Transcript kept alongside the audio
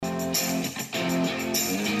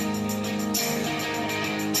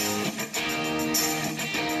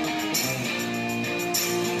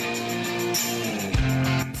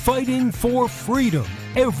fighting for freedom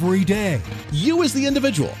every day. You as the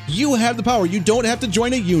individual, you have the power. You don't have to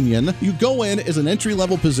join a union. You go in as an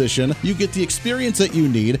entry-level position. You get the experience that you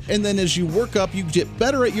need. And then as you work up, you get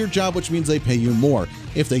better at your job, which means they pay you more.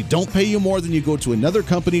 If they don't pay you more, then you go to another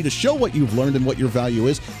company to show what you've learned and what your value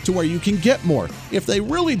is to where you can get more. If they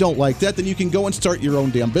really don't like that, then you can go and start your own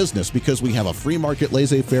damn business, because we have a free market,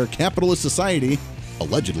 laissez-faire, capitalist society,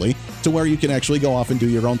 allegedly, to where you can actually go off and do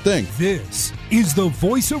your own thing. This is the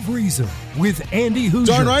Voice of Reason with Andy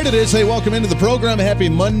Hoosier. Darn right it is. Hey, welcome into the program. Happy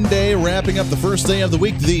Monday, wrapping up the first day of the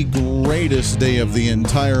week, the greatest day of the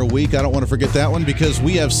entire week. I don't want to forget that one, because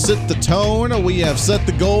we have set the tone, we have set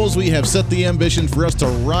the goals, we have set the ambition for us to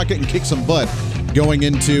rock it and kick some butt going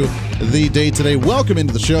into the day today. Welcome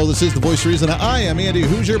into the show. This is the Voice of Reason. I am Andy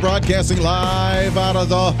Hoosier, broadcasting live out of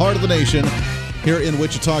the heart of the nation, here in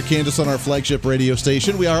Wichita, Kansas, on our flagship radio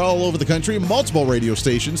station. We are all over the country, multiple radio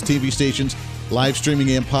stations, TV stations, live streaming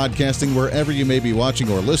and podcasting, wherever you may be watching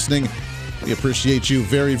or listening. We appreciate you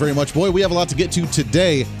very, very much. Boy, we have a lot to get to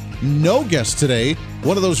today. No guest today.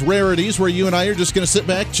 One of those rarities where you and I are just going to sit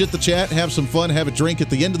back, chit the chat, have some fun, have a drink at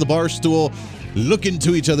the end of the bar stool, look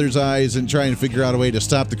into each other's eyes, and try and figure out a way to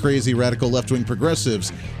stop the crazy radical left-wing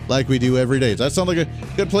progressives like we do every day. Does that sound like a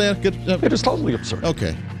good plan? Good. It is totally absurd.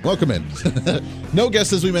 Okay. Welcome in. No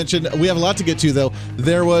guests, as we mentioned. We have a lot to get to, though.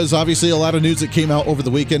 There was obviously a lot of news that came out over the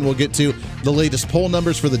weekend. We'll get to the latest poll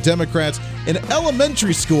numbers for the Democrats. An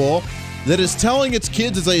elementary school that is telling its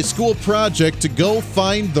kids as a school project to go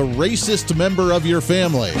find the racist member of your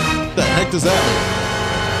family. What the heck does that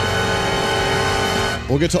mean?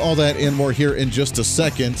 We'll get to all that and more here in just a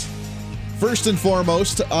second. First and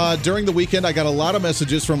foremost, during the weekend, I got a lot of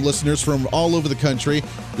messages from listeners from all over the country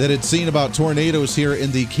that had seen about tornadoes here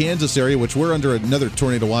in the Kansas area, which we're under another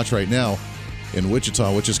tornado watch right now in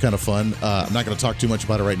Wichita, which is kind of fun. I'm not going to talk too much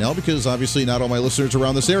about it right now, because obviously not all my listeners are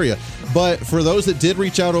around this area. But for those that did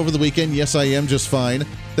reach out over the weekend, yes, I am just fine.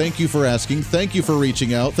 Thank you for asking. Thank you for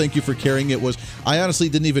reaching out. Thank you for caring. I honestly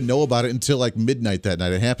didn't even know about it until like midnight that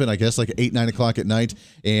night. It happened, I guess, like 8, 9 o'clock at night,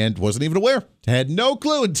 and wasn't even aware. Had no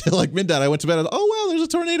clue until like midnight. I went to bed and, oh, wow, there's a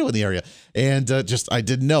tornado in the area. And I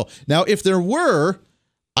didn't know. Now, if there were,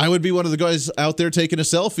 I would be one of the guys out there taking a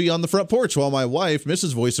selfie on the front porch, while my wife,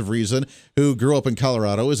 Mrs. Voice of Reason, who grew up in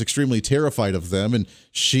Colorado, is extremely terrified of them, and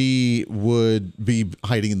she would be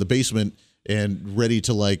hiding in the basement and ready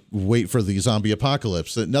to like wait for the zombie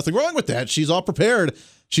apocalypse. Nothing wrong with that. She's all prepared.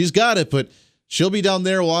 She's got it, but she'll be down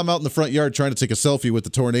there while I'm out in the front yard trying to take a selfie with the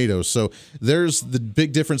tornadoes. So there's the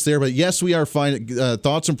big difference there. But yes, we are fine.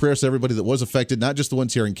 Thoughts and prayers to everybody that was affected, not just the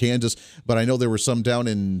ones here in Kansas, but I know there were some down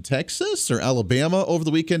in Texas or Alabama over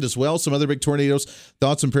the weekend as well, some other big tornadoes.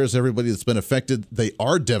 Thoughts and prayers to everybody that's been affected. They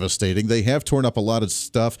are devastating. They have torn up a lot of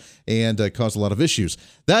stuff and caused a lot of issues.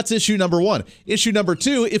 That's issue number one. Issue number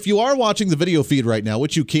two, if you are watching the video feed right now,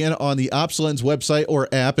 which you can on the OpsLens website or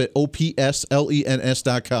app at opslens.com,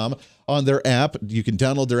 on their app. You can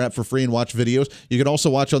download their app for free and watch videos. You can also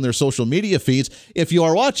watch on their social media feeds. If you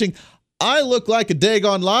are watching, I look like a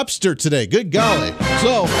daggone lobster today. Good golly.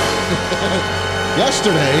 So,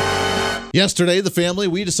 yesterday, the family,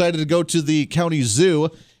 we decided to go to the county zoo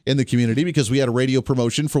in the community because we had a radio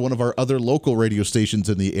promotion for one of our other local radio stations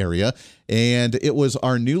in the area. And it was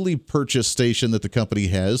our newly purchased station that the company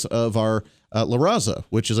has of our La Raza,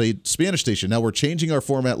 which is a Spanish station. Now we're changing our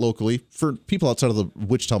format locally for people outside of the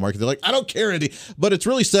Wichita market. They're like, I don't care, Andy, but it's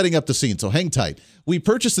really setting up the scene. So hang tight. We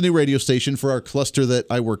purchased a new radio station for our cluster that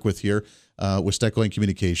I work with here with Steckline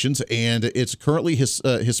Communications, and it's currently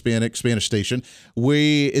Spanish station.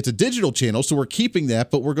 It's a digital channel, so we're keeping that,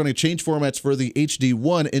 but we're going to change formats for the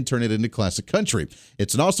HD1 and turn it into classic country.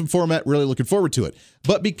 It's an awesome format. Really looking forward to it.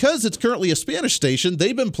 But because it's currently a Spanish station,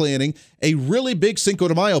 they've been planning a really big Cinco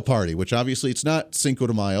de Mayo party, which obviously it's not Cinco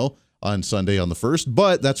de Mayo on Sunday on the 1st,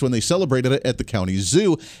 but that's when they celebrated it at the county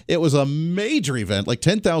zoo. It was a major event. Like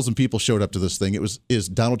 10,000 people showed up to this thing. It was, as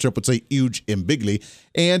Donald Trump would say, huge and bigly.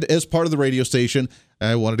 And as part of the radio station,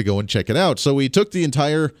 I wanted to go and check it out. So we took the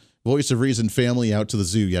entire Voice of Reason family out to the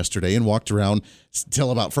zoo yesterday and walked around till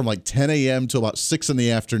about from like 10 a.m. to about 6 in the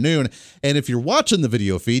afternoon. And if you're watching the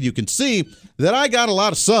video feed, you can see that I got a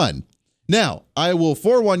lot of sun. Now, I will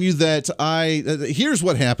forewarn you that here's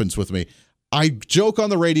what happens with me. I joke on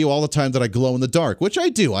the radio all the time that I glow in the dark, which I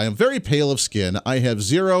do. I am very pale of skin. I have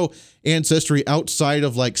zero ancestry outside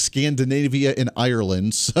of like Scandinavia and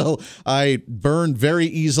Ireland, so I burn very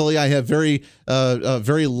easily. I have very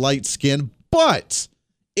light skin, but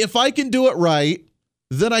if I can do it right,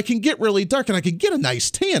 then I can get really dark and I can get a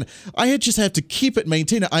nice tan. I just have to keep it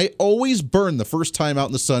maintained. I always burn the first time out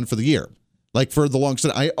in the sun for the year. Like for the long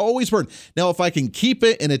time, I always burn. Now, if I can keep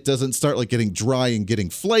it and it doesn't start like getting dry and getting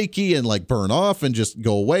flaky and like burn off and just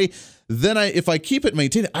go away, then if I keep it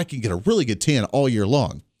maintained, I can get a really good tan all year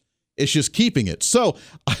long. It's just keeping it. So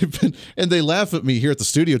and they laugh at me here at the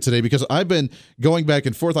studio today because I've been going back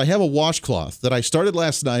and forth. I have a washcloth that I started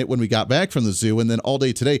last night when we got back from the zoo and then all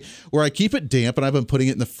day today where I keep it damp, and I've been putting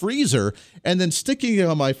it in the freezer and then sticking it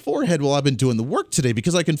on my forehead while I've been doing the work today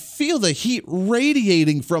because I can feel the heat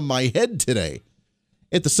radiating from my head today.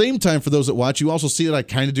 At the same time, for those that watch, you also see that I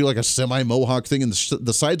kind of do like a semi-mohawk thing and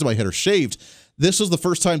the sides of my head are shaved. This is the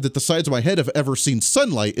first time that the sides of my head have ever seen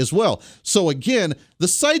sunlight as well. So again, the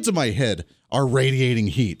sides of my head are radiating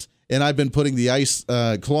heat. And I've been putting the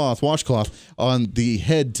washcloth on the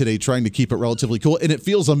head today, trying to keep it relatively cool. And it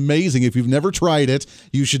feels amazing. If you've never tried it,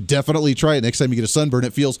 you should definitely try it next time you get a sunburn.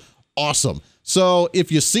 It feels awesome. So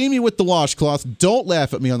if you see me with the washcloth, don't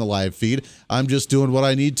laugh at me on the live feed. I'm just doing what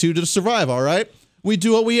I need to survive, all right? We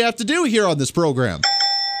do what we have to do here on this program.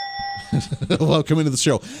 Welcome into the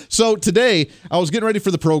show. So today, I was getting ready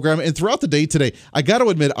for the program, and throughout the day today, I got to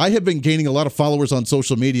admit, I have been gaining a lot of followers on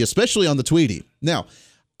social media, especially on the Tweety. Now,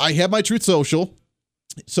 I have my Truth Social.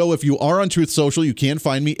 So if you are on Truth Social, you can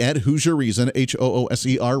find me at Hoosier Reason,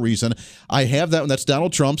 HOOSER Reason. I have that one. That's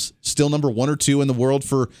Donald Trump's, still number 1 or 2 in the world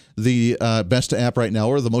for the best app right now,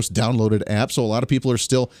 or the most downloaded app. So a lot of people are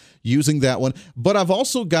still using that one. But I've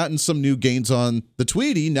also gotten some new gains on the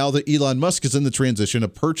Tweety now that Elon Musk is in the transition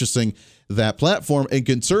of purchasing that platform, and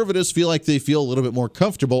conservatives feel like they feel a little bit more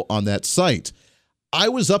comfortable on that site. I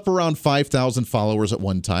was up around 5,000 followers at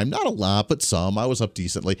one time. Not a lot, but some. I was up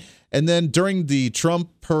decently. And then during the Trump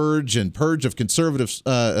purge and purge of conservative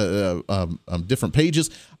different pages,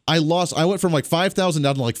 I went from like 5,000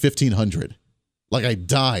 down to like 1,500. Like I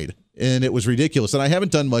died, and it was ridiculous. And I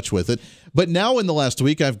haven't done much with it. But now in the last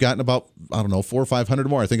week, I've gotten about, 400 or 500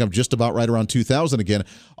 more. I think I'm just about right around 2,000 again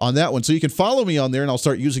on that one. So you can follow me on there, and I'll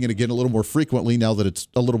start using it again a little more frequently now that it's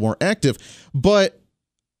a little more active. But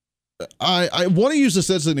I want to use this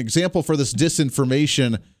as an example for this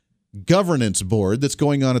disinformation governance board that's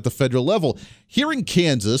going on at the federal level. Here in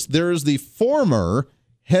Kansas, there is the former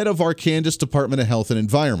head of our Kansas Department of Health and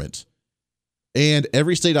Environment. And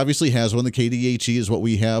every state obviously has one. The KDHE is what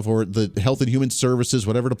we have, or the Health and Human Services,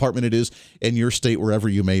 whatever department it is in your state, wherever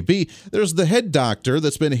you may be. There's the head doctor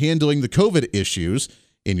that's been handling the COVID issues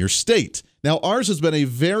in your state. Now, ours has been a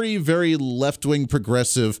very, very left-wing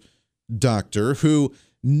progressive doctor who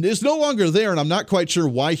is no longer there, and I'm not quite sure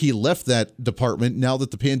why he left that department now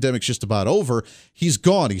that the pandemic's just about over. He's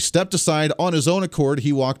gone. He stepped aside on his own accord.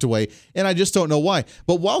 He walked away, and I just don't know why.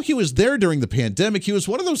 But while he was there during the pandemic, he was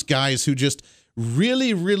one of those guys who just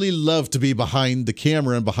really, really loved to be behind the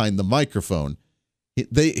camera and behind the microphone.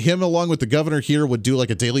 Him along with the governor here would do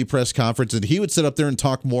like a daily press conference, and he would sit up there and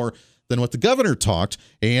talk more than what the governor talked,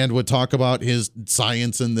 and would talk about his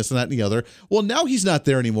science and this and that and the other. Well, now he's not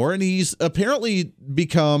there anymore, and he's apparently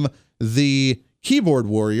become the keyboard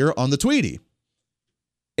warrior on the Tweety.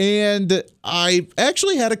 And I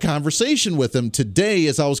actually had a conversation with him today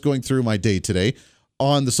as I was going through my day today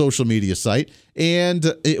on the social media site,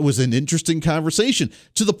 and it was an interesting conversation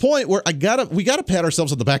to the point where we gotta pat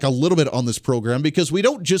ourselves on the back a little bit on this program, because we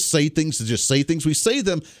don't just say things to just say things. We say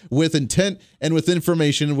them with intent and with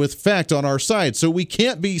information and with fact on our side. So we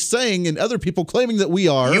can't be saying and other people claiming that we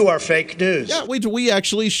are. You are fake news. Yeah, we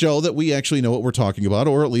actually show that we actually know what we're talking about,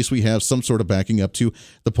 or at least we have some sort of backing up to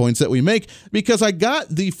the points that we make. Because I got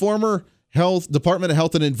the former Department of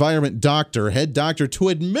Health and Environment head doctor, to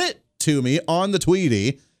admit to me on the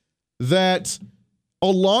Tweety that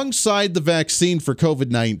alongside the vaccine for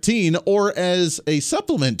COVID-19, or as a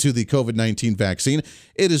supplement to the COVID-19 vaccine,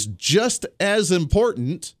 it is just as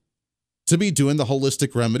important to be doing the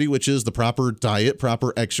holistic remedy, which is the proper diet,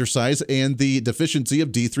 proper exercise, and the deficiency of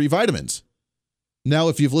D3 vitamins. Now,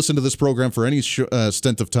 if you've listened to this program for any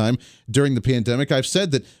stint of time during the pandemic, I've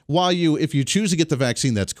said that if you choose to get the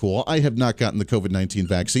vaccine, that's cool. I have not gotten the COVID-19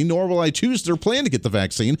 vaccine, nor will I choose or plan to get the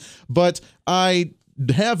vaccine, but I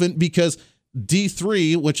haven't because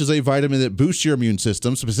D3, which is a vitamin that boosts your immune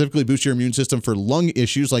system, specifically boosts your immune system for lung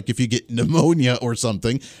issues, like if you get pneumonia or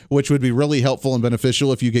something, which would be really helpful and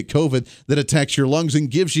beneficial if you get COVID that attacks your lungs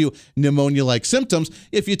and gives you pneumonia-like symptoms.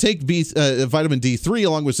 If you take vitamin D3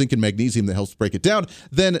 along with zinc and magnesium that helps break it down,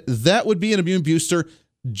 then that would be an immune booster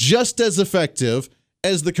just as effective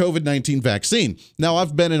as the COVID-19 vaccine. Now,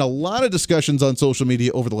 I've been in a lot of discussions on social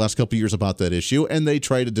media over the last couple of years about that issue, and they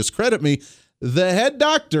try to discredit me.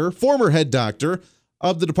 The former head doctor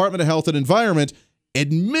of the Department of Health and Environment,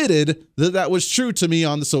 admitted that was true to me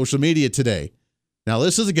on the social media today. Now,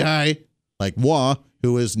 this is a guy like moi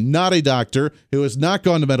who is not a doctor, who has not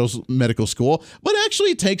gone to medical school, but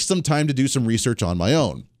actually takes some time to do some research on my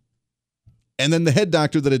own. And then the head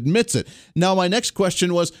doctor that admits it. Now, my next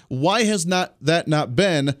question was, why has that not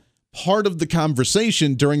been part of the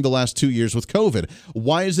conversation during the last 2 years with COVID?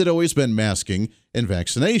 Why has it always been masking and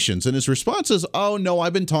vaccinations? And his response is, oh, no,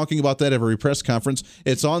 I've been talking about that every press conference.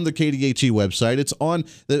 It's on the KDHE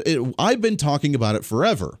website. I've been talking about it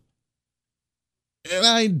forever. And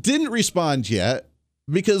I didn't respond yet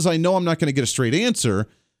because I know I'm not going to get a straight answer.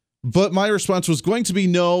 But my response was going to be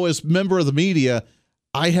no. As member of the media,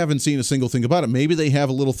 I haven't seen a single thing about it. Maybe they have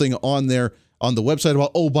a little thing on there on the website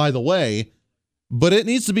about, oh, by the way. But it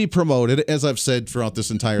needs to be promoted, as I've said throughout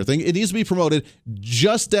this entire thing. It needs to be promoted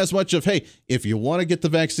just as much of, hey, if you want to get the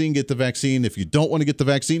vaccine, get the vaccine. If you don't want to get the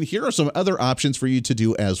vaccine, here are some other options for you to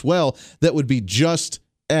do as well that would be just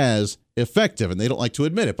as effective. And they don't like to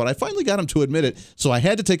admit it. But I finally got them to admit it, so I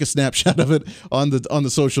had to take a snapshot of it on the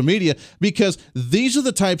social media, because these are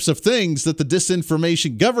the types of things that the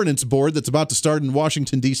Disinformation Governance Board that's about to start in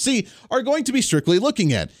Washington, D.C. are going to be strictly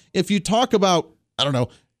looking at. If you talk about, I don't know,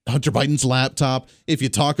 Hunter Biden's laptop, if you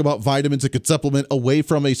talk about vitamins that could supplement away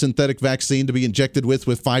from a synthetic vaccine to be injected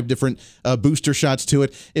with 5 different booster shots to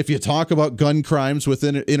it, if you talk about gun crimes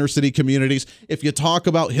within inner city communities, if you talk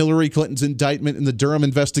about Hillary Clinton's indictment in the Durham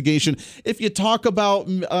investigation, if you talk about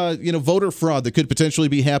voter fraud that could potentially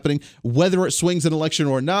be happening, whether it swings an election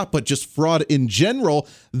or not, but just fraud in general,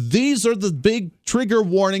 these are the big trigger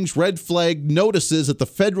warnings, red flag notices that the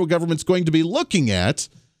federal government's going to be looking at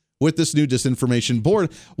with this new disinformation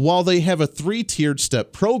board, while they have a 3-tiered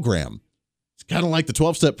step program. It's kind of like the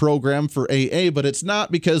 12-step program for AA, but it's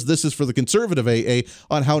not, because this is for the conservative AA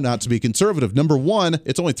on how not to be conservative. Number 1,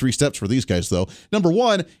 it's only 3 steps for these guys, though. Number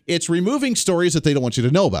 1, it's removing stories that they don't want you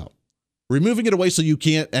to know about. Removing it away so you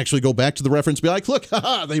can't actually go back to the reference and be like, look,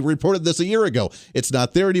 haha, they reported this a year ago. It's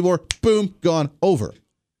not there anymore. Boom, gone, over.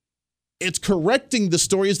 It's correcting the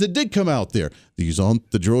stories that did come out there. These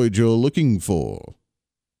aren't the droids you're looking for.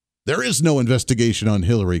 There is no investigation on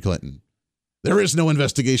Hillary Clinton. There is no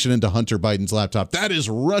investigation into Hunter Biden's laptop. That is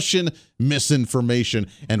Russian misinformation,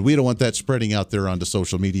 and we don't want that spreading out there onto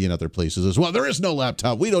social media and other places as well. There is no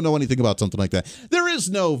laptop. We don't know anything about something like that. There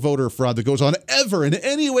is no voter fraud that goes on ever in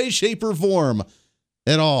any way, shape, or form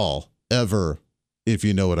at all, ever, if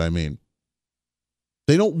you know what I mean.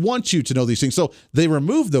 They don't want you to know these things, so they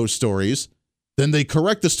remove those stories. Then they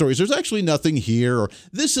correct the stories. There's actually nothing here, or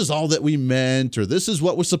this is all that we meant, or this is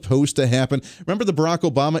what was supposed to happen. Remember the Barack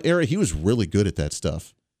Obama era? He was really good at that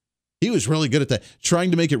stuff. He was really good at that, trying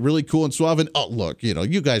to make it really cool and suave. And, oh, look,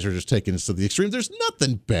 you guys are just taking this to the extreme. There's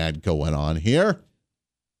nothing bad going on here.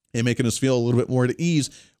 And making us feel a little bit more at ease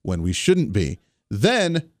when we shouldn't be.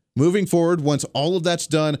 Then, moving forward, once all of that's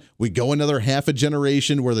done, we go another half a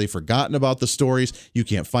generation where they've forgotten about the stories. You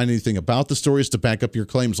can't find anything about the stories to back up your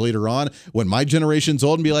claims later on. When my generation's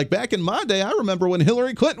old and be like, back in my day, I remember when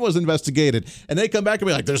Hillary Clinton was investigated. And they come back and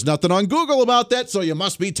be like, there's nothing on Google about that, so you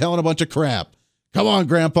must be telling a bunch of crap. Come on,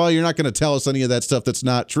 Grandpa, you're not going to tell us any of that stuff that's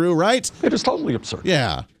not true, right? It is totally absurd.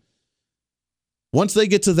 Yeah. Once they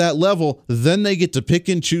get to that level, then they get to pick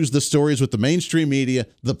and choose the stories with the mainstream media,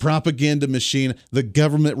 the propaganda machine, the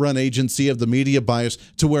government-run agency of the media bias,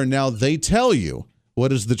 to where now they tell you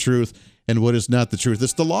what is the truth and what is not the truth.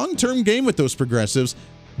 It's the long-term game with those progressives,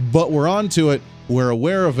 but we're on to it. We're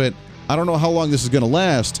aware of it. I don't know how long this is going to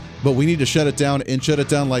last, but we need to shut it down, and shut it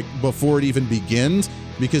down like before it even begins,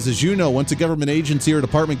 because as you know, once a government agency or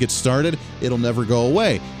department gets started, it'll never go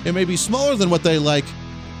away. It may be smaller than what they like,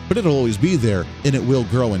 but it'll always be there, and it will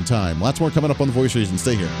grow in time. Lots more coming up on The Voice of Reason.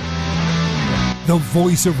 Stay here. The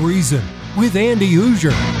Voice of Reason with Andy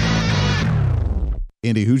Hoosier.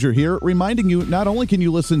 Andy Hoosier here, reminding you not only can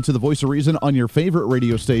you listen to The Voice of Reason on your favorite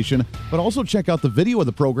radio station, but also check out the video of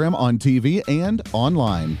the program on TV and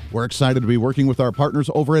online. We're excited to be working with our partners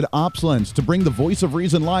over at OpsLens to bring The Voice of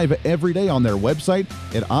Reason live every day on their website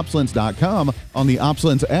at opslens.com, on the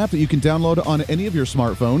OpsLens app that you can download on any of your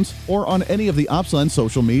smartphones, or on any of the OpsLens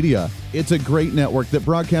social media. It's a great network that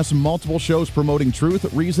broadcasts multiple shows promoting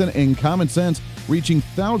truth, reason, and common sense, reaching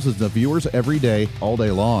thousands of viewers every day, all day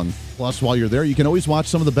long. Plus, while you're there, you can always watch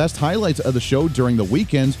some of the best highlights of the show during the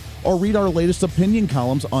weekends, or read our latest opinion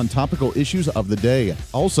columns on topical issues of the day.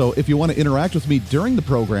 Also, if you want to interact with me during the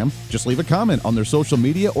program, just leave a comment on their social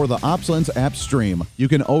media or the OpsLens app stream. You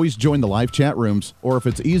can always join the live chat rooms, or if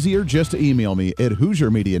it's easier, just email me at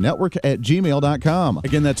HoosierMediaNetwork@gmail.com.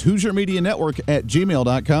 Again, that's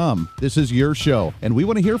HoosierMediaNetwork@gmail.com. This is your show, and we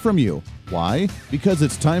want to hear from you. Why? Because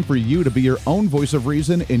it's time for you to be your own voice of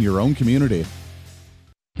reason in your own community.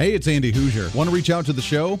 Hey, it's Andy Hoosier. Want to reach out to the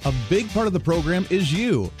show? A big part of the program is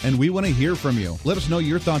you, and we want to hear from you. Let us know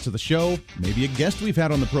your thoughts of the show, maybe a guest we've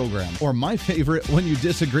had on the program, or my favorite, when you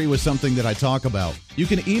disagree with something that I talk about. You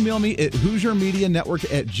can email me at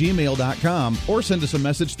HoosierMediaNetwork@gmail.com or send us a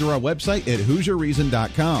message through our website at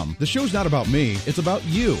HoosierReason.com. The show's not about me, it's about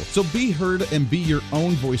you. So be heard and be your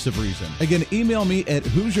own voice of reason. Again, email me at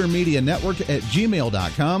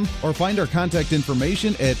HoosierMediaNetwork@gmail.com or find our contact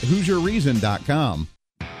information at HoosierReason.com.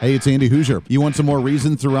 Hey, it's Andy Hoosier. You want some more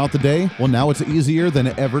reason throughout the day? Well, now it's easier than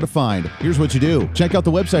ever to find. Here's what you do. Check out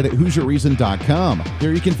the website at HoosierReason.com.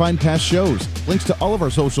 There you can find past shows, links to all of our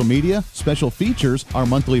social media, special features, our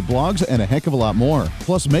monthly blogs, and a heck of a lot more.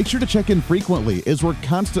 Plus, make sure to check in frequently as we're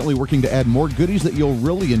constantly working to add more goodies that you'll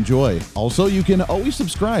really enjoy. Also, you can always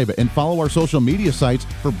subscribe and follow our social media sites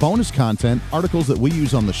for bonus content, articles that we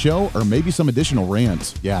use on the show, or maybe some additional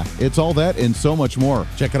rants. Yeah, it's all that and so much more.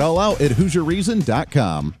 Check it all out at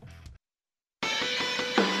HoosierReason.com.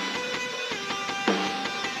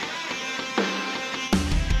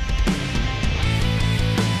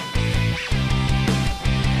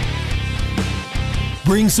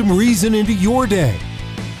 Bring some reason into your day.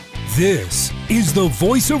 This is the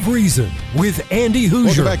Voice of Reason with Andy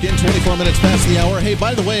Hoosier. Welcome back in, 24 minutes past the hour. Hey,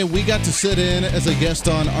 by the way, we got to sit in as a guest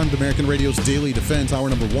on Armed American Radio's Daily Defense, hour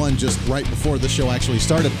number 1, just right before the show actually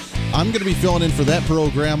started. I'm going to be filling in for that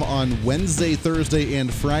program on Wednesday, Thursday,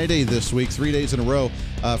 and Friday this week, 3 days in a row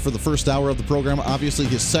for the first hour of the program. Obviously,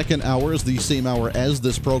 his second hour is the same hour as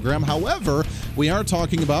this program. However, we are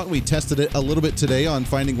talking about, we tested it a little bit today on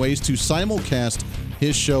finding ways to simulcast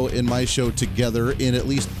his show and my show together in at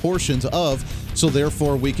least portions of, so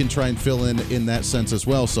therefore we can try and fill in that sense as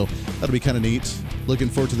well. So that'll be kind of neat. Looking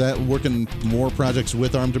forward to that. Working more projects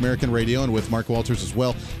with Armed American Radio and with Mark Walters as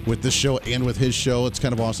well, with this show and with his show. It's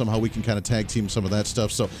kind of awesome how we can kind of tag team some of that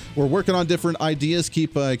stuff. So we're working on different ideas.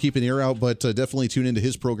 Keep an ear out, but definitely tune into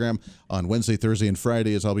his program on Wednesday, Thursday, and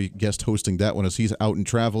Friday, as I'll be guest hosting that one as he's out and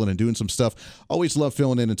traveling and doing some stuff. Always love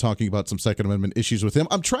filling in and talking about some Second Amendment issues with him.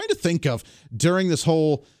 I'm trying to think of, during this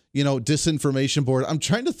whole disinformation board, I'm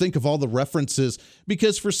trying to think of all the references,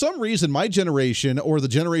 because for some reason my generation, or the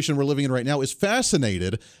generation we're living in right now, is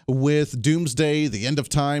fascinated with doomsday, the end of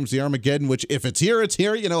times, the Armageddon, which if it's here, it's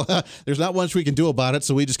here. There's not much we can do about it,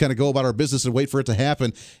 so we just kind of go about our business and wait for it to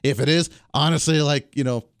happen. If it is, honestly,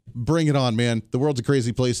 bring it on, man. The world's a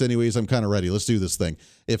crazy place anyways. I'm kind of ready. Let's do this thing.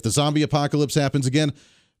 If the zombie apocalypse happens again,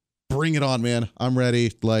 bring it on, man. I'm ready.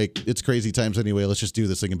 It's crazy times anyway. Let's just do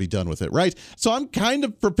this thing and be done with it, right? So I'm kind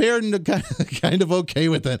of prepared and kind of okay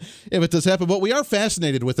with it if it does happen. But we are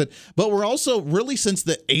fascinated with it. But we're also really, since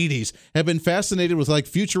the 80s, have been fascinated with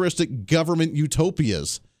futuristic government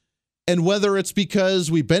utopias. And whether it's because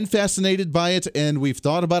we've been fascinated by it and we've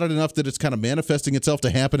thought about it enough that it's kind of manifesting itself to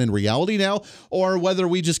happen in reality now, or whether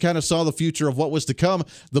we just kind of saw the future of what was to come,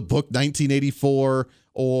 the book 1984,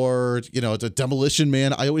 or, it's a Demolition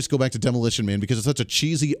Man. I always go back to Demolition Man because it's such a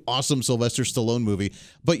cheesy, awesome Sylvester Stallone movie,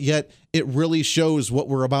 but yet it really shows what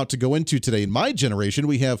we're about to go into today. In my generation,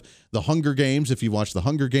 we have The Hunger Games, if you watch The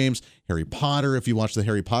Hunger Games, Harry Potter, if you watch the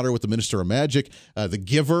Harry Potter with the Minister of Magic, The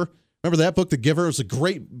Giver. Remember that book, The Giver?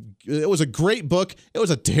 It was a great book. It was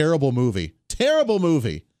a terrible movie. Terrible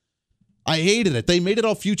movie. I hated it. They made it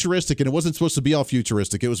all futuristic, and it wasn't supposed to be all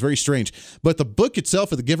futuristic. It was very strange. But the book itself,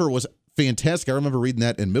 The Giver, was fantastic. I remember reading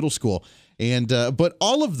that in middle school. And but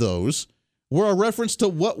all of those were a reference to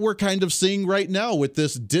what we're kind of seeing right now with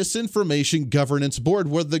this disinformation governance board,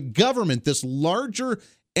 where the government, this larger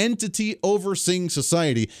entity overseeing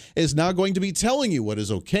society, is now going to be telling you what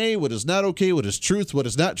is okay, what is not okay, what is truth, what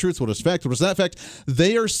is not truth, what is fact, what is not fact.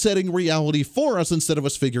 They are setting reality for us instead of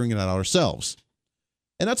us figuring it out ourselves.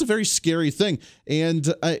 And that's a very scary thing.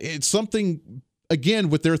 And it's something, again,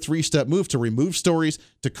 with their three-step move to remove stories,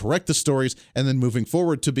 to correct the stories, and then moving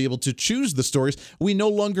forward to be able to choose the stories. We no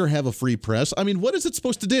longer have a free press. I mean, what is it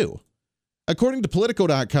supposed to do? According to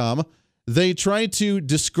Politico.com, they try to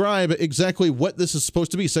describe exactly what this is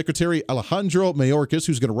supposed to be. Secretary Alejandro Mayorkas,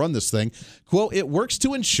 who's going to run this thing, quote, "It works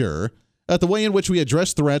to ensure that the way in which we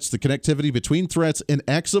address threats, the connectivity between threats and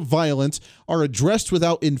acts of violence, are addressed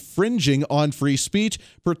without infringing on free speech,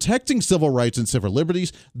 protecting civil rights and civil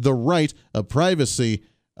liberties, the right of privacy,"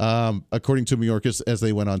 according to Mayorkas, as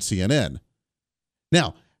they went on CNN.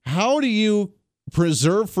 Now, how do you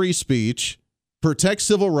preserve free speech, protect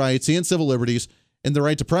civil rights and civil liberties, and the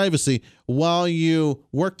right to privacy while you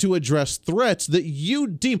work to address threats that you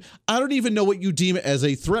deem, I don't even know what you deem as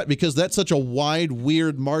a threat, because that's such a wide,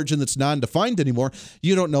 weird margin that's non-defined anymore.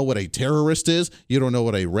 You don't know what a terrorist is. You don't know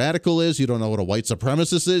what a radical is. You don't know what a white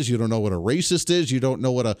supremacist is. You don't know what a racist is. You don't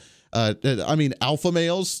know what alpha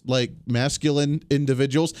males, like masculine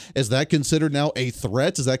individuals, is that considered now a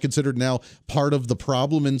threat? Is that considered now part of the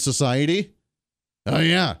problem in society? Oh,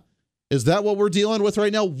 yeah. Is that what we're dealing with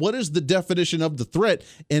right now? What is the definition of the threat,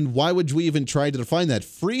 and why would we even try to define that?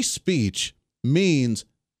 Free speech means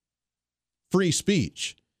free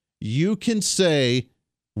speech. You can say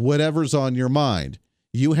whatever's on your mind.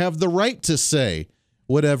 You have the right to say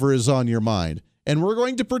whatever is on your mind, and we're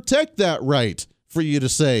going to protect that right for you to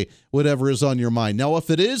say whatever is on your mind. Now, if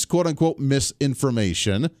it is quote-unquote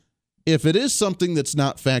misinformation, if it is something that's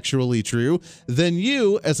not factually true, then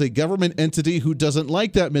you, as a government entity who doesn't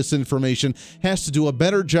like that misinformation, has to do a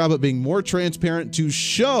better job at being more transparent to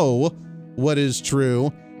show what is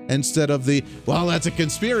true instead of the, well, that's a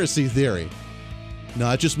conspiracy theory. No,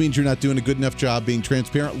 it just means you're not doing a good enough job being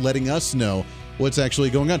transparent, letting us know what's actually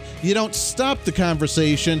going on. You don't stop the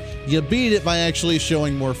conversation. You beat it by actually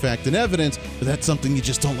showing more fact and evidence, but that's something you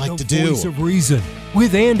just don't like to do. The Voice of Reason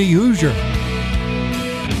with Andy Hooser.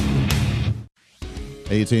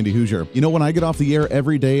 Hey, it's Andy Hooser. You know, when I get off the air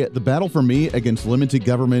every day, the battle for me against limited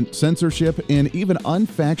government, censorship, and even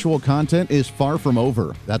unfactual content is far from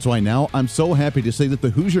over. That's why now I'm so happy to say that the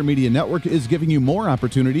Hooser Media Network is giving you more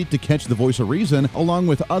opportunity to catch the Voice of Reason along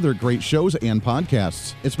with other great shows and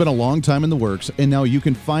podcasts. It's been a long time in the works, and now you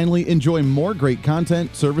can finally enjoy more great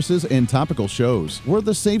content, services, and topical shows. We're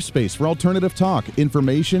the safe space for alternative talk,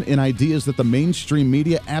 information, and ideas that the mainstream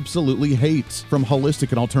media absolutely hates. From holistic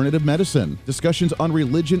and alternative medicine, discussions on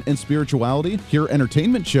religion and spirituality, pure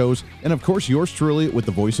entertainment shows, and of course yours truly with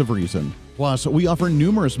the Voice of Reason. Plus, we offer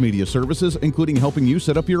numerous media services, including helping you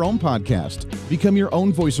set up your own podcast. Become your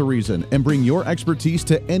own Voice of Reason and bring your expertise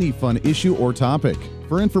to any fun issue or topic.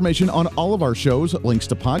 For information on all of our shows, links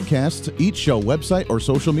to podcasts, each show website or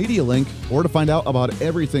social media link, or to find out about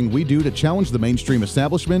everything we do to challenge the mainstream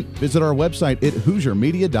establishment, visit our website at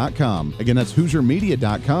HooserMedia.com. Again, that's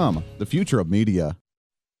HooserMedia.com, the future of media.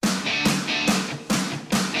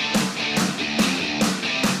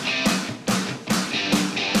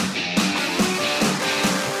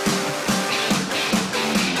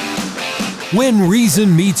 When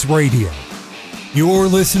Reason Meets Radio. You're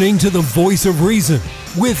listening to the Voice of Reason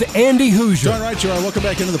with Andy Hooser. John Wright, you are. Welcome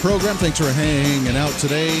back into the program. Thanks for hanging out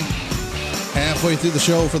today. Halfway through the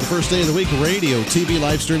show for the first day of the week, radio, TV,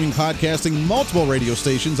 live streaming, podcasting, multiple radio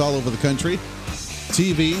stations all over the country.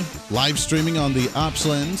 TV, live streaming on the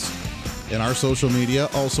OpsLens and our social media,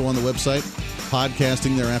 also on the website,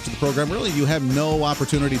 podcasting there after the program. Really, you have no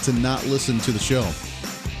opportunity to not listen to the show.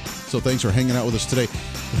 So thanks for hanging out with us today.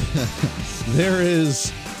 There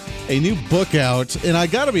is a new book out, and I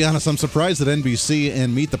got to be honest, I'm surprised that NBC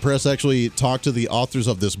and Meet the Press actually talked to the authors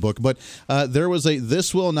of this book, but there was a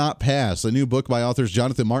This Will Not Pass, a new book by authors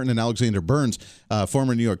Jonathan Martin and Alexander Burns,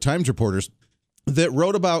 former New York Times reporters, that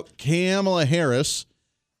wrote about Kamala Harris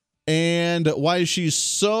and why she's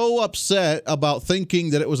so upset about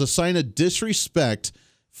thinking that it was a sign of disrespect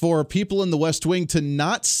for people in the West Wing to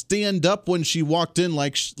not stand up when she walked in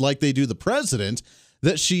like they do the president,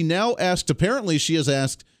 that she now apparently she has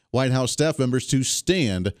asked White House staff members to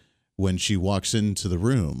stand when she walks into the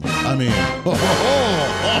room. I mean,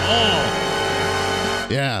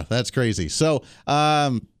 yeah, that's crazy. So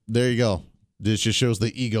there you go. This just shows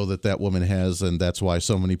the ego that woman has, and that's why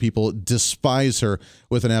so many people despise her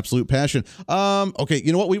with an absolute passion. Okay,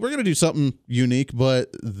 you know what? We were going to do something unique,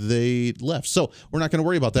 but they left. So we're not going to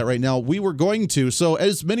worry about that right now. We were going to. So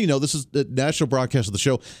as many know, this is the national broadcast of the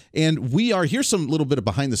show, and here's some little bit of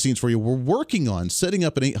behind the scenes for you. We're working on setting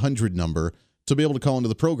up an 800 number to be able to call into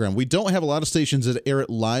the program. We don't have a lot of stations that air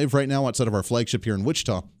it live right now outside of our flagship here in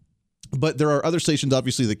Wichita. But there are other stations,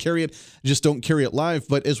 obviously, that carry it, just don't carry it live.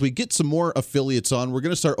 But as we get some more affiliates on, we're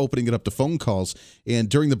going to start opening it up to phone calls. And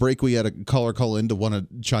during the break, we had a caller call in to want to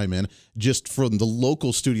chime in just from the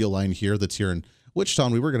local studio line here that's here in Wichita.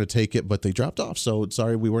 We were going to take it, but they dropped off. So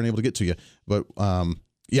sorry we weren't able to get to you. But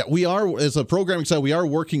yeah, we are, as a programming side, we are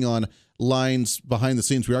working on lines behind the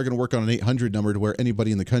scenes. We are going to work on an 800 number to where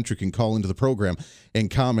anybody in the country can call into the program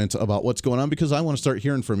and comment about what's going on, because I want to start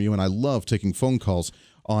hearing from you, and I love taking phone calls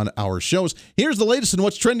on our shows. Here's the latest in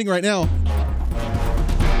what's trending right now.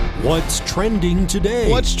 What's trending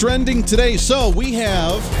today? What's trending today? So we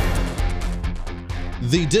have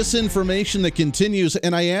The disinformation that continues,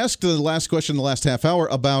 and I asked the last question in the last half hour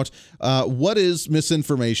about what is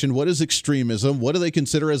misinformation, what is extremism, what do they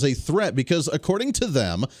consider as a threat? Because according to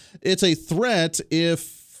them, it's a threat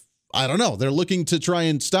if, I don't know, they're looking to try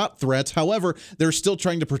and stop threats. However, they're still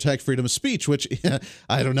trying to protect freedom of speech, which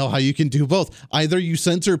I don't know how you can do both. Either you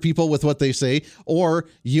censor people with what they say, or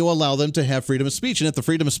you allow them to have freedom of speech. And if the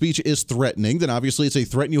freedom of speech is threatening, then obviously it's a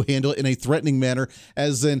threat and you handle it in a threatening manner,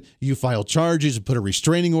 as in you file charges, you put a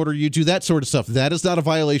restraining order, you do that sort of stuff. That is not a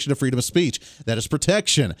violation of freedom of speech. That is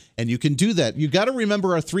protection. And you can do that. You got to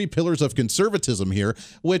remember our three pillars of conservatism here,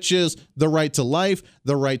 which is the right to life,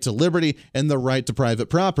 the right to liberty, and the right to private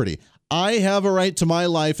property. I have a right to my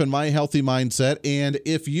life and my healthy mindset, and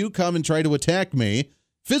if you come and try to attack me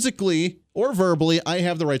physically or verbally, I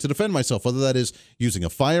have the right to defend myself, whether that is using a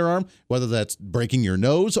firearm, whether that's breaking your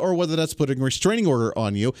nose, or whether that's putting a restraining order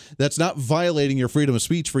on you. That's not violating your freedom of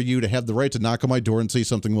speech for you to have the right to knock on my door and say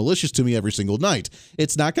something malicious to me every single night.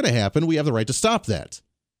 It's not going to happen. We have the right to stop that.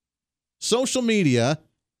 Social media,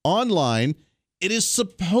 online, it is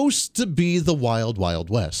supposed to be the wild, wild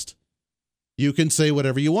west. You can say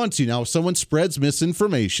whatever you want to. Now, if someone spreads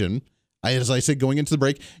misinformation, as I said going into the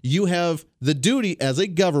break, you have the duty as a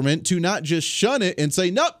government to not just shun it and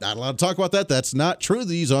say, nope, not allowed to talk about that. That's not true.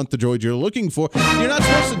 These aren't the droids you're looking for. You're not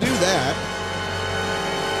supposed to do that.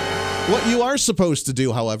 What you are supposed to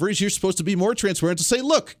do, however, is you're supposed to be more transparent to say,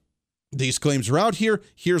 look, these claims are out here.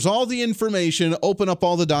 Here's all the information. Open up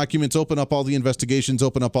all the documents, open up all the investigations,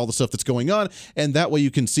 open up all the stuff that's going on. And that way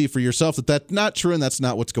you can see for yourself that that's not true and that's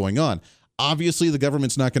not what's going on. Obviously, the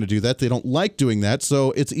government's not going to do that. They don't like doing that.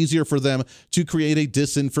 So it's easier for them to create a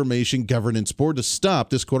disinformation governance board to stop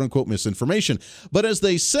this quote-unquote misinformation. But as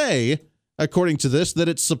they say, according to this, that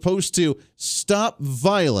it's supposed to stop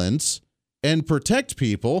violence and protect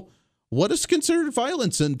people. What is considered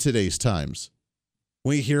violence in today's times?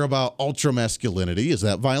 We hear about ultra-masculinity. Is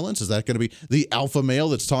that violence? Is that going to be the alpha male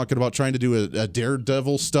that's talking about trying to do a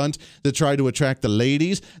daredevil stunt to try to attract the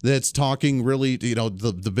ladies? That's talking really,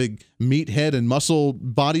 the big meathead and muscle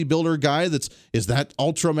bodybuilder guy. Is that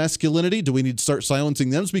ultra-masculinity? Do we need to start silencing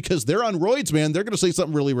them? Because they're on roids, man. They're going to say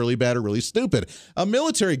something really, really bad or really stupid. A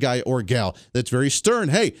military guy or gal that's very stern.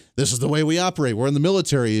 Hey, this is the way we operate. We're in the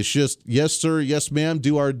military. It's just, yes, sir, yes, ma'am,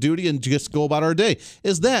 do our duty and just go about our day.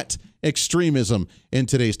 Is that extremism in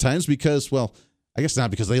today's times? Because, well, I guess not,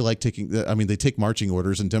 because they like they take marching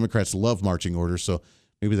orders, and Democrats love marching orders, so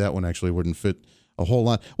maybe that one actually wouldn't fit a whole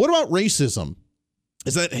lot. What about racism?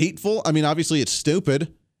 Is that hateful? I mean, obviously it's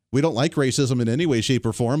stupid. We don't like racism in any way, shape,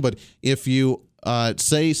 or form, but if you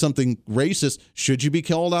say something racist, should you be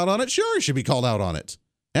called out on it? Sure, you should be called out on it.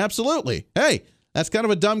 Absolutely. Hey, that's kind of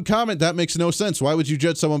a dumb comment. That makes no sense. Why would you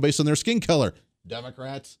judge someone based on their skin color?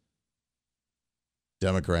 Democrats.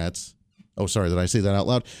 Oh, sorry, did I say that out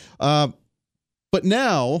loud? But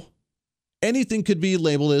now, anything could be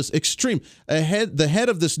labeled as extreme. The head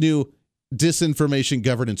of this new disinformation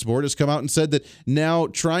governance board has come out and said that now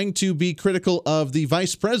trying to be critical of the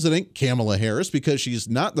vice president, Kamala Harris, because she's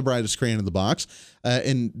not the brightest crayon in the box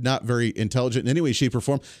and not very intelligent in any way, shape, or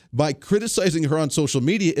form, by criticizing her on social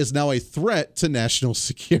media is now a threat to national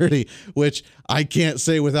security, which I can't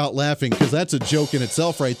say without laughing, because that's a joke in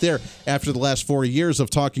itself right there. After the last 4 years of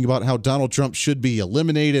talking about how Donald Trump should be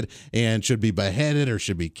eliminated and should be beheaded or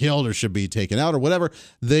should be killed or should be taken out or whatever,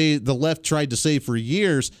 the left tried to say for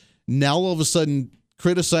years. Now, all of a sudden,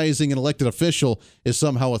 criticizing an elected official is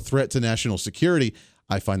somehow a threat to national security.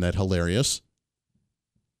 I find that hilarious.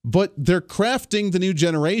 But they're crafting the new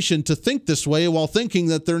generation to think this way while thinking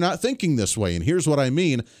that they're not thinking this way. And here's what I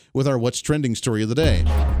mean with our What's Trending story of the day.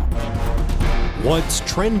 What's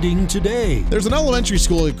trending today? There's an elementary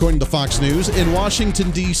school, according to Fox News, in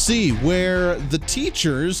Washington, D.C., where the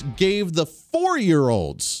teachers gave the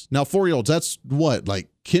 4-year-olds. Now, 4-year-olds, that's what, like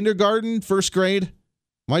kindergarten, first grade?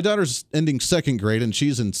 My daughter's ending second grade, and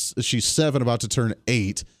she's 7, about to turn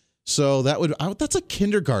 8. So that's a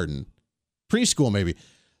kindergarten, preschool maybe.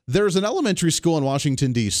 There's an elementary school in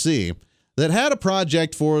Washington, D.C. that had a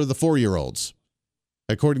project for the 4-year-olds.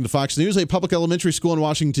 According to Fox News, a public elementary school in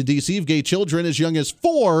Washington, D.C. gave children as young as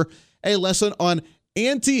 4 a lesson on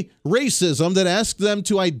anti-racism that asked them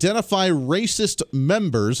to identify racist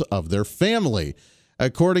members of their family.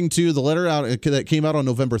 According to the letter that came out on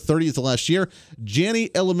November 30th of last year, Janney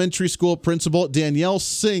Elementary School principal Danielle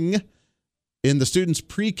Singh in the students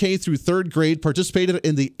pre-K through 3rd grade participated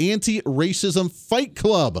in the Anti-Racism Fight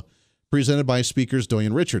Club presented by speakers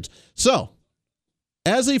Doyen Richards. So,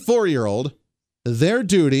 as a 4-year-old, their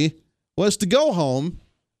duty was to go home,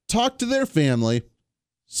 talk to their family,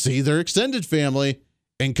 see their extended family,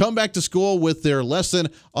 and come back to school with their lesson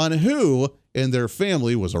on who and their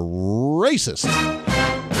family was a racist.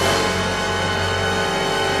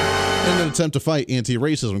 In an attempt to fight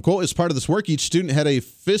anti-racism, quote, as part of this work, each student had a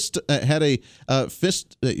fist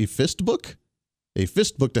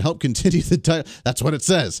book to help continue the that's what it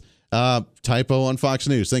says. Typo on Fox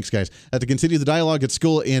News. Thanks, guys. To continue the dialogue at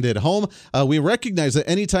school and at home, we recognize that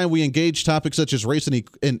anytime we engage topics such as race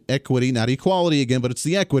and equity, not equality again, but it's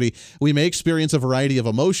the equity, we may experience a variety of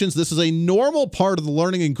emotions. This is a normal part of the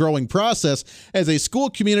learning and growing process. As a school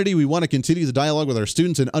community, we want to continue the dialogue with our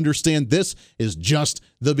students and understand this is just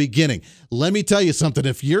the beginning. Let me tell you something.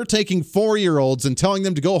 If you're taking 4-year-olds and telling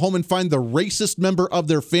them to go home and find the racist member of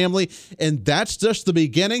their family, and that's just the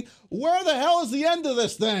beginning, where the hell is the end of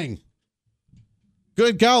this thing?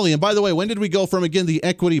 Good golly. And by the way, when did we go from, again, the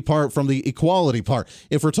equity part from the equality part?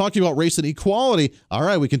 If we're talking about race and equality, all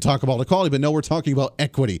right, we can talk about equality, but no, we're talking about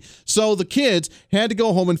equity. So the kids had to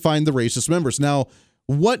go home and find the racist members. Now,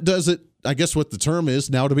 what does it, I guess what the term is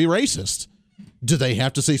now to be racist? Do they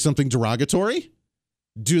have to say something derogatory?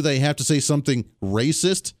 Do they have to say something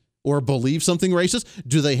racist or believe something racist?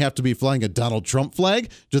 Do they have to be flying a Donald Trump flag?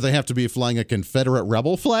 Do they have to be flying a Confederate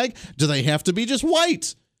rebel flag? Do they have to be just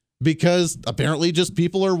white? Because apparently just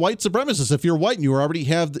people are white supremacists. If you're white and you already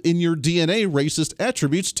have in your DNA racist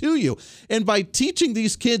attributes to you. And by teaching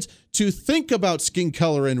these kids to think about skin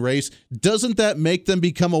color and race, doesn't that make them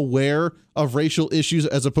become aware of racial issues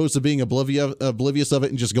as opposed to being oblivious of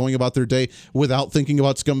it and just going about their day without thinking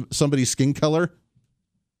about somebody's skin color?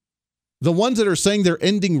 The ones that are saying they're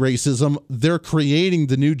ending racism, they're creating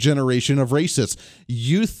the new generation of racists.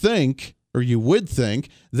 You think, or you would think,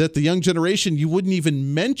 that the young generation, you wouldn't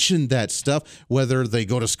even mention that stuff, whether they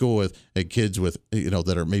go to school with kids with,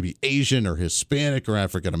 that are maybe Asian or Hispanic or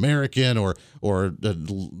African American or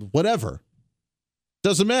whatever.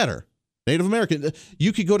 Doesn't matter. Native American.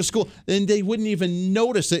 You could go to school and they wouldn't even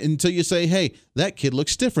notice it until you say, hey, that kid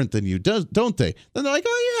looks different than you, don't they? Then they're like,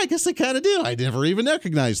 oh yeah, I guess they kind of do. I never even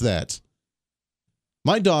recognized that.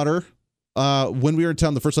 My daughter, when we were in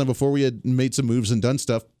town the first time before we had made some moves and done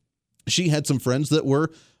stuff, she had some friends that were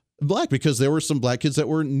black because there were some black kids that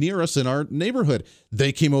were near us in our neighborhood.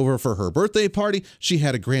 They came over for her birthday party. She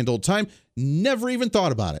had a grand old time. Never even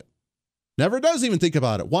thought about it. Never does even think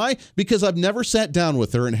about it. Why? Because I've never sat down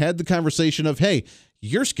with her and had the conversation of, hey,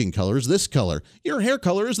 your skin color is this color. Your hair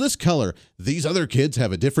color is this color. These other kids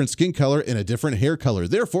have a different skin color and a different hair color.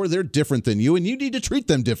 Therefore, they're different than you, and you need to treat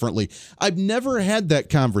them differently. I've never had that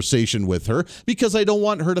conversation with her because I don't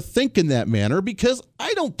want her to think in that manner, because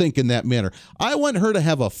I don't think in that manner. I want her to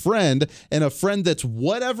have a friend, and a friend that's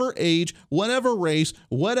whatever age, whatever race,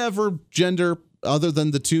 whatever gender, other than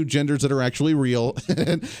the two genders that are actually real,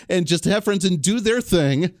 and just have friends and do their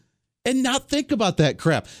thing and not think about that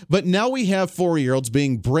crap. But now we have 4-year-olds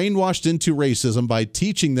being brainwashed into racism by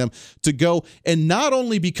teaching them to go and not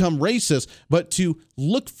only become racist, but to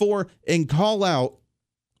look for and call out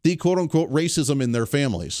the quote-unquote racism in their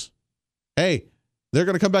families. Hey, they're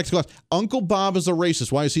going to come back to class. Uncle Bob is a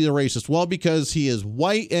racist. Why is he a racist? Well, because he is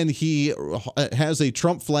white and he has a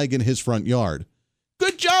Trump flag in his front yard.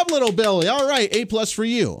 Good job, little Billy. All right, A+ for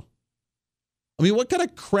you. I mean, what kind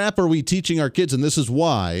of crap are we teaching our kids? And this is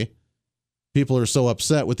why people are so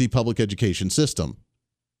upset with the public education system.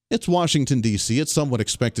 It's Washington, D.C. It's somewhat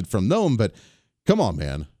expected from them, but come on,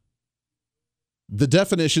 man. The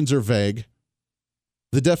definitions are vague.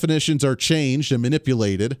 The definitions are changed and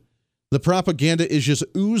manipulated. The propaganda is just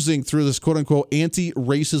oozing through this quote-unquote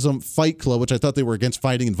anti-racism fight club, which I thought they were against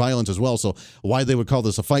fighting and violence as well. So why they would call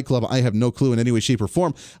this a fight club, I have no clue in any way, shape, or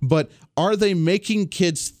form. But are they making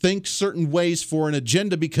kids think certain ways for an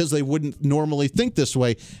agenda because they wouldn't normally think this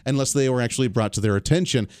way unless they were actually brought to their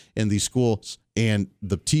attention in these schools and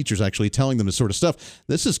the teachers actually telling them this sort of stuff?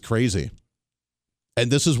 This is crazy. And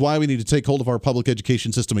this is why we need to take hold of our public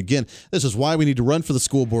education system again. This is why we need to run for the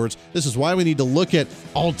school boards. This is why we need to look at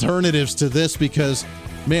alternatives to this because,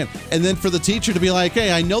 man, and then for the teacher to be like,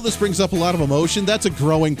 hey, I know this brings up a lot of emotion. That's a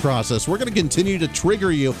growing process. We're going to continue to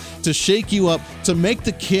trigger you, to shake you up, to make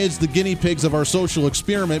the kids the guinea pigs of our social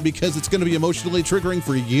experiment because it's going to be emotionally triggering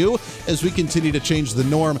for you as we continue to change the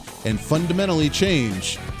norm and fundamentally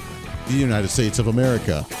change the United States of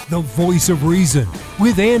America. The Voice of Reason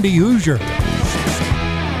with Andy Hooser.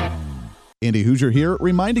 Andy Hoosier here,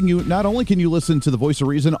 reminding you not only can you listen to the Voice of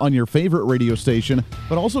Reason on your favorite radio station,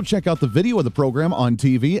 but also check out the video of the program on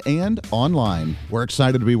TV and online. We're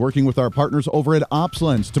excited to be working with our partners over at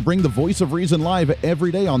OpsLens to bring the Voice of Reason live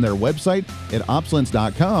every day on their website at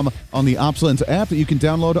opslens.com, on the OpsLens app that you can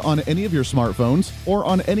download on any of your smartphones, or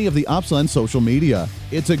on any of the OpsLens social media.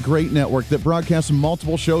 It's a great network that broadcasts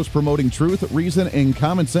multiple shows promoting truth, reason, and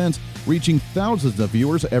common sense, reaching thousands of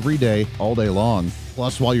viewers every day, all day long.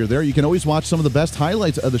 Plus, while you're there, you can always watch some of the best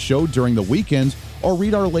highlights of the show during the weekends or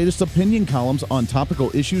read our latest opinion columns on topical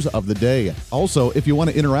issues of the day. Also, if you want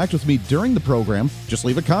to interact with me during the program, just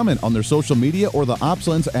leave a comment on their social media or the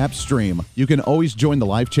OpsLens app stream. You can always join the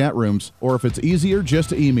live chat rooms, or if it's easier,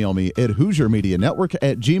 just email me at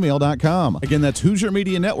HoosierMediaNetwork@gmail.com. Again, that's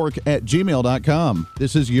HoosierMediaNetwork@gmail.com.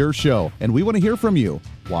 This is your show, and we want to hear from you.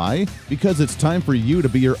 Why? Because it's time for you to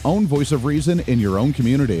be your own voice of reason in your own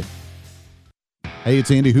community. Hey,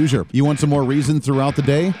 it's Andy Hoosier. You want some more reason throughout the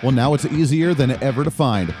day? Well, now it's easier than ever to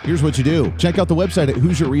find. Here's what you do. Check out the website at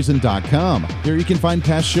HoosierReason.com. There you can find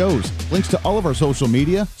past shows, links to all of our social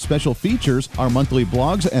media, special features, our monthly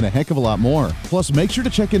blogs, and a heck of a lot more. Plus, make sure to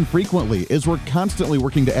check in frequently, as we're constantly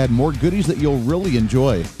working to add more goodies that you'll really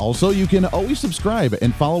enjoy. Also, you can always subscribe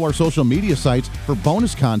and follow our social media sites for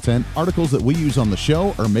bonus content, articles that we use on the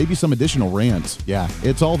show, or maybe some additional rants. Yeah,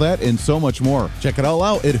 it's all that and so much more. Check it all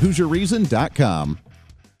out at HoosierReason.com.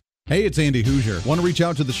 Hey, it's Andy Hoosier. Want to reach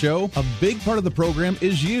out to the show? A big part of the program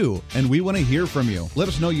is you, and we want to hear from you. Let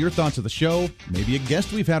us know your thoughts of the show, maybe a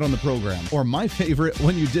guest we've had on the program, or my favorite,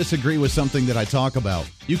 when you disagree with something that I talk about.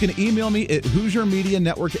 You can email me at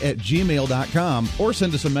HoosierMediaNetwork@gmail.com or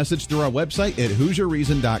send us a message through our website at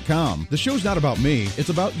HoosierReason.com. The show's not about me, it's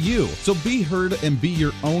about you. So be heard and be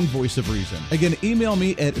your own voice of reason. Again, email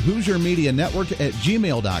me at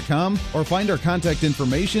HoosierMediaNetwork@gmail.com or find our contact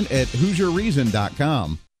information at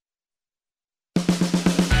HoosierReason.com.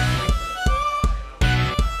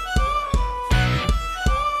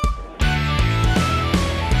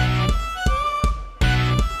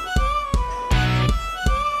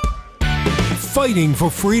 Fighting for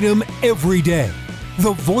freedom every day.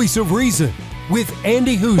 The Voice of Reason with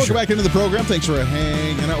Andy Hoosier. Welcome back into the program. Thanks for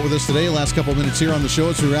hanging out with us today. Last couple minutes here on the show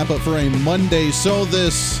as we wrap up for a Monday. So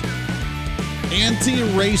this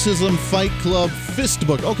Anti-Racism Fight Club Fist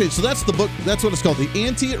Book. Okay, so that's the book. That's what it's called. The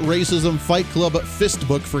Anti-Racism Fight Club Fist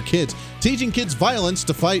Book for kids. Teaching kids violence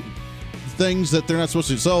to fight things that they're not supposed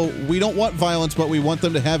to. So we don't want violence, but we want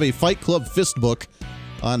them to have a Fight Club Fist Book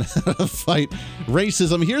on how to fight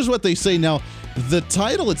racism. Here's what they say. Now, the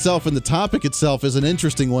title itself and the topic itself is an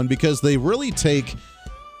interesting one because they really take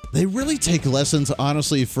lessons,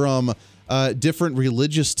 honestly, from different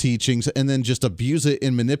religious teachings and then just abuse it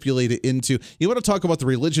and manipulate it into, you want to talk about the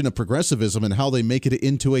religion of progressivism and how they make it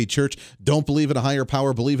into a church. Don't believe in a higher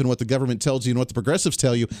power, believe in what the government tells you and what the progressives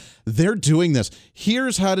tell you. They're doing this.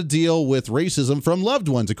 Here's how to deal with racism from loved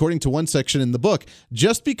ones, according to one section in the book.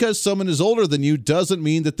 Just because someone is older than you doesn't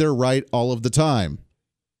mean that they're right all of the time.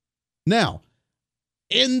 Now,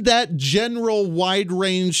 in that general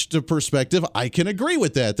wide-ranged perspective, I can agree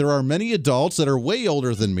with that. There are many adults that are way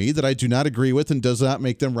older than me that I do not agree with and does not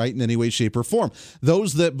make them right in any way, shape, or form.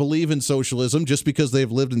 Those that believe in socialism just because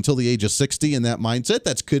they've lived until the age of 60 in that mindset,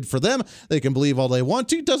 that's good for them. They can believe all they want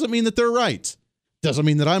to. Doesn't mean that they're right. Doesn't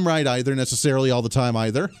mean that I'm right either necessarily all the time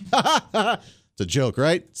either. It's a joke,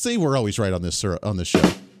 right? See, we're always right on this show.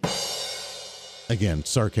 Again,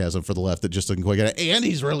 sarcasm for the left that just doesn't quite get it. And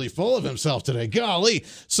he's really full of himself today. Golly.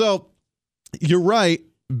 So you're right.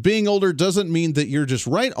 Being older doesn't mean that you're just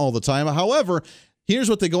right all the time. However, here's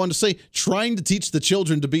what they go on to say. Trying to teach the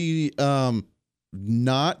children to be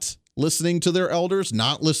not listening to their elders,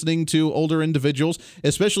 not listening to older individuals,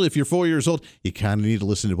 especially if you're 4 years old, you kind of need to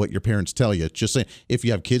listen to what your parents tell you. Just saying, if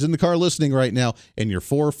you have kids in the car listening right now and you're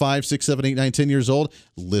 4, 5, 6, 7, 8, 9, 10 years old,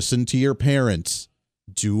 listen to your parents.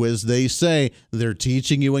 Do as they say. They're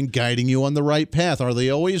teaching you and guiding you on the right path. Are they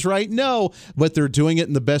always right? No, but they're doing it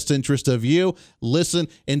in the best interest of you. Listen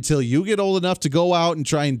until you get old enough to go out and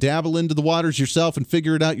try and dabble into the waters yourself and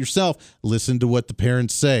figure it out yourself. Listen to what the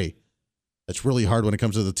parents say. That's really hard when it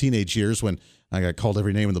comes to the teenage years when I got called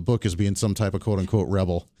every name in the book as being some type of quote-unquote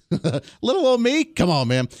rebel. Little old me? Come on,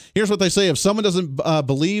 man. Here's what they say. If someone doesn't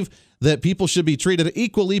believe that people should be treated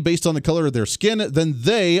equally based on the color of their skin, then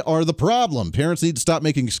they are the problem. Parents need to stop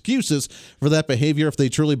making excuses for that behavior if they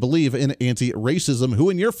truly believe in anti-racism. Who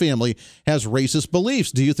in your family has racist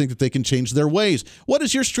beliefs? Do you think that they can change their ways? What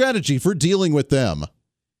is your strategy for dealing with them?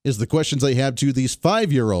 Is the questions they have to these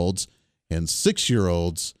 5-year-olds and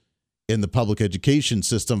 6-year-olds in the public education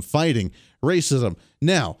system fighting racism.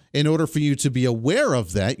 Now, in order for you to be aware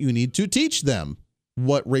of that, you need to teach them.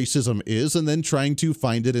 what racism is and then trying to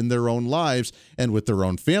find it in their own lives and with their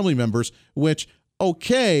own family members, which,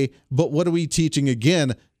 okay, but what are we teaching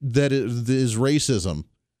again that is racism?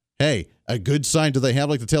 Hey, a good sign do they have,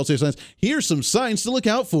 like the telltale signs? Here's some signs to look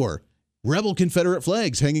out for. Rebel Confederate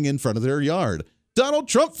flags hanging in front of their yard. Donald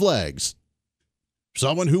Trump flags.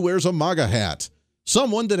 Someone who wears a MAGA hat.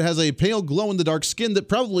 Someone that has a pale glow-in-the-dark skin that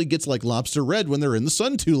probably gets like lobster red when they're in the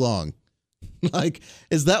sun too long. Like,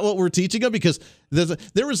 is that what we're teaching them? Because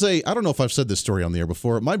there was I don't know if I've said this story on the air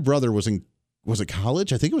before. My brother was it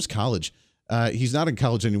college? I think it was college. He's not in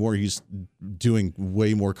college anymore. He's doing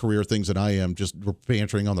way more career things than I am, just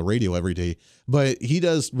bantering on the radio every day. But he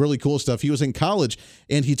does really cool stuff. He was in college,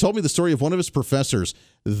 and he told me the story of one of his professors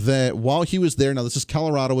that while he was there, now this is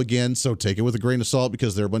Colorado again, so take it with a grain of salt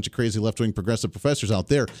because there are a bunch of crazy left-wing progressive professors out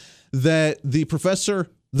there, that the professor,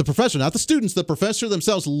 not the students, the professor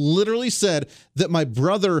themselves literally said that my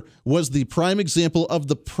brother was the prime example of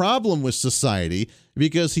the problem with society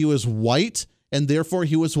because he was white, and therefore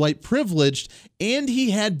he was white privileged, and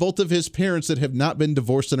he had both of his parents that have not been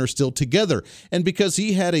divorced and are still together. And because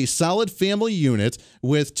he had a solid family unit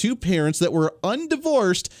with two parents that were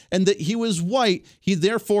undivorced and that he was white, he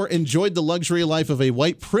therefore enjoyed the luxury life of a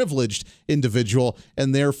white privileged individual,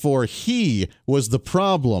 and therefore he was the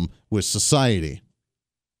problem with society.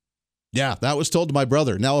 Yeah, that was told to my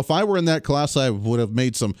brother. Now, if I were in that class, I would have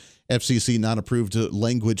made some FCC non-approved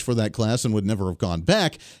language for that class and would never have gone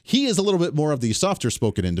back. He is a little bit more of the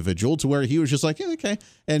softer-spoken individual to where he was just like, yeah, okay,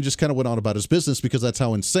 and just kind of went on about his business because that's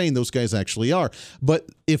how insane those guys actually are. But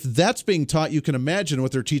if that's being taught, you can imagine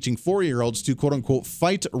what they're teaching 4-year-olds to, quote-unquote,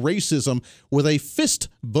 fight racism with a fist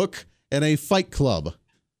book and a fight club.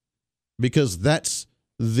 Because that's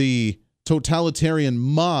the totalitarian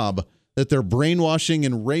mob that they're brainwashing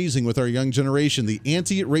and raising with our young generation. The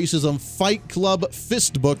anti-racism fight club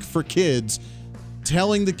fist book for kids,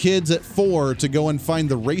 telling the kids at 4 to go and find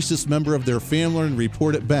the racist member of their family and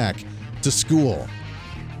report it back to school.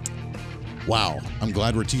 Wow. I'm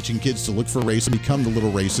glad we're teaching kids to look for race and become the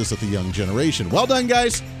little racist of the young generation. Well done,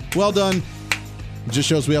 guys. Well done. It just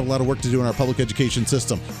shows we have a lot of work to do in our public education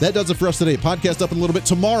system. That does it for us today. Podcast up in a little bit.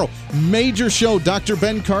 Tomorrow, major show. Dr.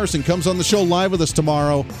 Ben Carson comes on the show live with us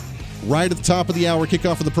tomorrow. Right at the top of the hour,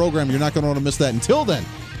 kickoff of the program. You're not going to want to miss that. Until then,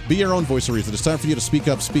 be your own voice of reason. It's time for you to speak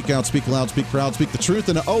up, speak out, speak loud, speak proud, speak the truth,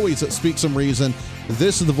 and always speak some reason.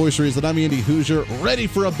 This is the Voice of Reason. I'm Andy Hoosier, ready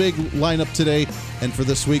for a big lineup today. And for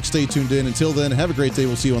this week, stay tuned in. Until then, have a great day.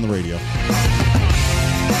 We'll see you on the radio.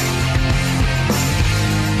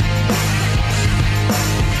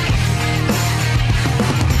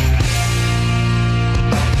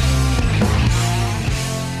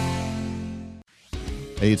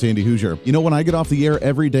 Hey, it's Andy Hoosier. You know, when I get off the air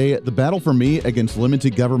every day, the battle for me against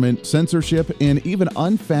limited government, censorship, and even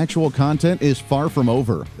unfactual content is far from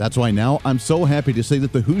over. That's why now I'm so happy to say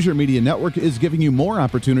that the Hoosier Media Network is giving you more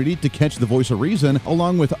opportunity to catch the voice of reason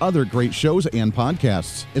along with other great shows and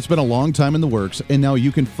podcasts. It's been a long time in the works, and now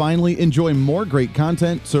you can finally enjoy more great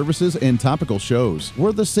content, services, and topical shows.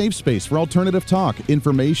 We're the safe space for alternative talk,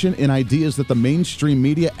 information, and ideas that the mainstream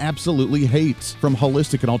media absolutely hates. From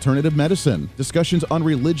holistic and alternative medicine, discussions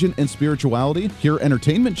on religion and spirituality, pure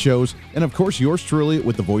entertainment shows, and of course yours truly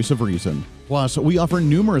with the voice of reason. Plus, we offer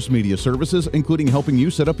numerous media services, including helping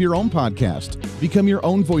you set up your own podcast. Become your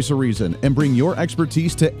own voice of reason and bring your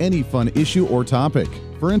expertise to any fun issue or topic.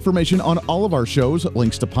 For information on all of our shows,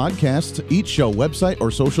 links to podcasts, each show website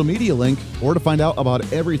or social media link, or to find out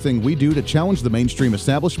about everything we do to challenge the mainstream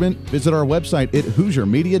establishment, visit our website at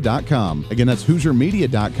HoosierMedia.com. Again, that's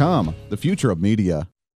HoosierMedia.com, the future of media.